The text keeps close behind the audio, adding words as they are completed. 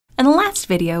In the last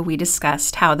video, we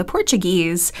discussed how the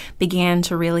Portuguese began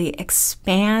to really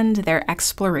expand their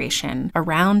exploration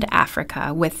around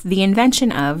Africa with the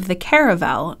invention of the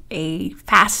caravel, a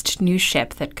fast new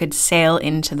ship that could sail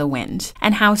into the wind,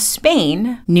 and how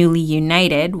Spain, newly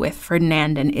united with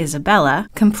Ferdinand and Isabella,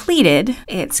 completed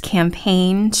its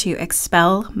campaign to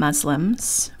expel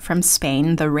Muslims from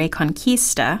Spain, the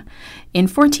Reconquista, in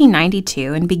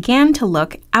 1492 and began to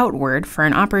look outward for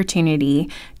an opportunity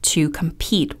to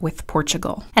compete with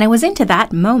Portugal. And it was into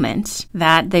that moment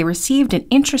that they received an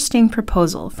interesting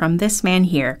proposal from this man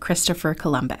here, Christopher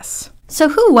Columbus. So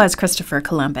who was Christopher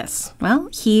Columbus? Well,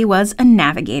 he was a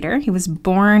navigator. He was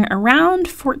born around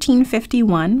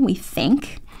 1451, we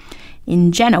think,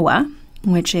 in Genoa,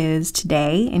 which is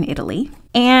today in Italy.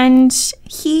 And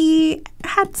he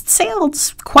had sailed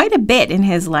quite a bit in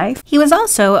his life. He was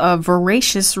also a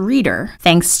voracious reader,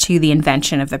 thanks to the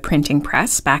invention of the printing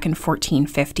press back in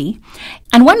 1450.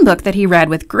 And one book that he read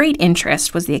with great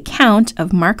interest was the account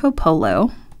of Marco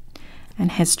Polo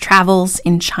and his travels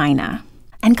in China.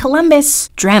 And Columbus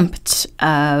dreamt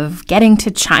of getting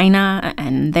to China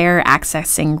and there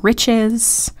accessing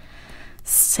riches,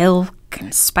 silk,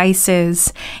 and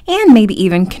spices, and maybe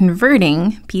even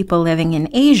converting people living in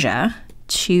Asia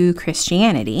to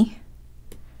Christianity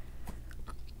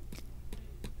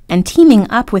and teaming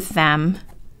up with them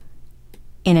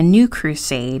in a new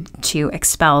crusade to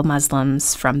expel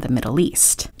Muslims from the Middle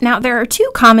East. Now, there are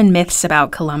two common myths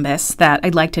about Columbus that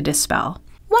I'd like to dispel.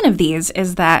 One of these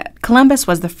is that Columbus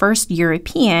was the first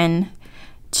European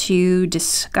to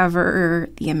discover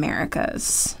the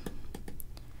Americas.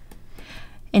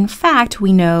 In fact,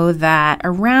 we know that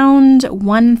around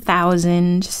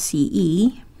 1000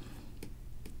 CE,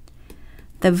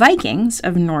 the Vikings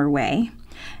of Norway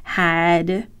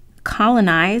had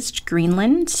colonized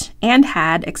Greenland and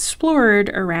had explored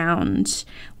around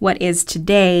what is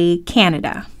today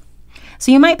Canada.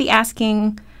 So you might be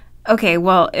asking, okay,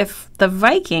 well, if the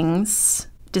Vikings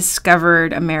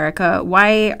discovered America,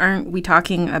 why aren't we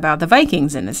talking about the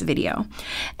Vikings in this video?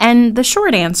 And the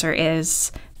short answer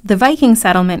is, the Viking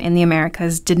settlement in the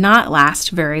Americas did not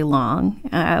last very long,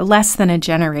 less than a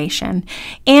generation,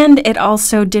 and it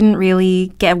also didn't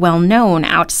really get well known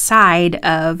outside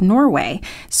of Norway,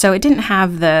 so it didn't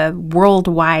have the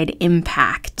worldwide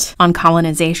impact on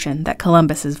colonization that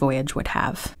Columbus's voyage would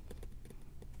have.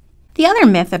 The other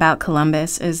myth about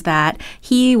Columbus is that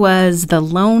he was the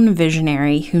lone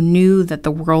visionary who knew that the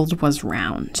world was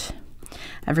round.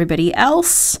 Everybody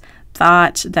else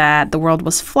thought that the world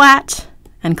was flat,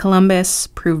 and Columbus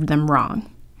proved them wrong.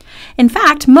 In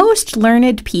fact, most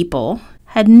learned people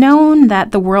had known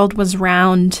that the world was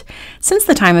round since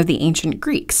the time of the ancient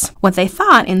Greeks. What they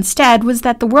thought instead was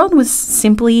that the world was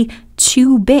simply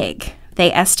too big.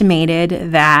 They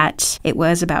estimated that it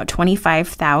was about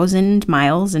 25,000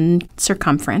 miles in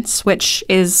circumference, which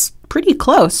is pretty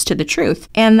close to the truth,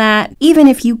 and that even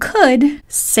if you could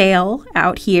sail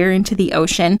out here into the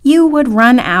ocean, you would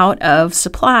run out of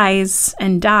supplies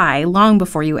and die long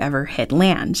before you ever hit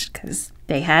land, because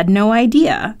they had no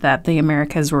idea that the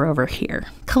Americas were over here.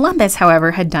 Columbus,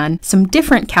 however, had done some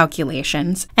different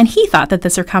calculations, and he thought that the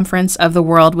circumference of the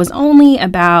world was only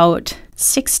about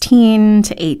 16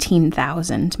 to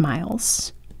 18,000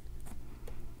 miles.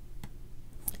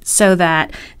 So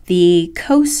that the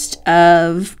coast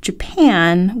of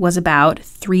Japan was about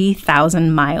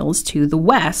 3,000 miles to the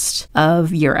west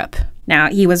of Europe. Now,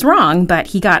 he was wrong, but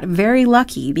he got very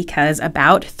lucky because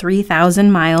about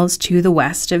 3,000 miles to the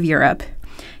west of Europe,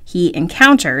 he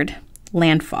encountered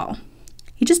landfall.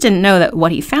 He just didn't know that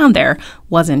what he found there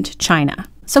wasn't China.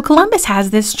 So Columbus has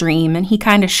this dream, and he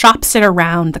kind of shops it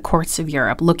around the courts of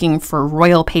Europe looking for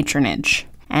royal patronage.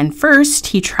 And first,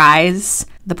 he tries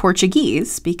the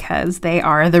Portuguese because they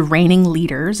are the reigning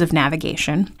leaders of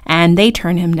navigation, and they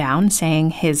turn him down,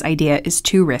 saying his idea is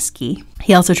too risky.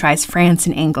 He also tries France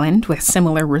and England with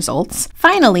similar results.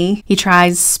 Finally, he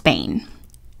tries Spain,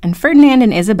 and Ferdinand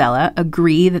and Isabella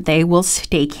agree that they will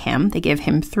stake him. They give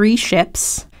him 3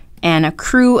 ships and a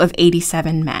crew of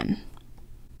 87 men.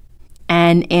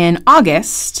 And in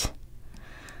August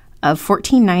of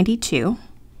 1492,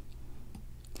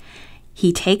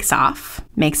 he takes off,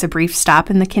 makes a brief stop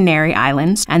in the Canary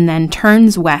Islands, and then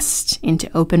turns west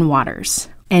into open waters.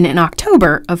 And in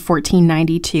October of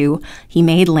 1492, he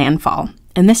made landfall,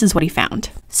 and this is what he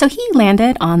found. So he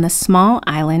landed on the small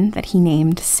island that he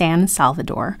named San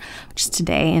Salvador, which is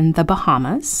today in the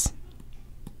Bahamas.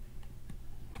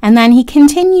 And then he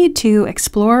continued to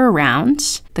explore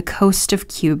around the coast of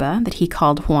Cuba that he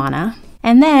called Juana.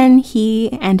 And then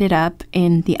he ended up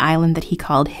in the island that he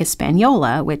called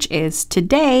Hispaniola, which is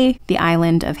today the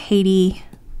island of Haiti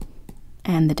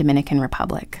and the Dominican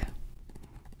Republic.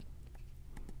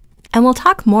 And we'll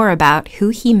talk more about who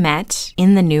he met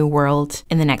in the New World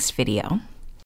in the next video.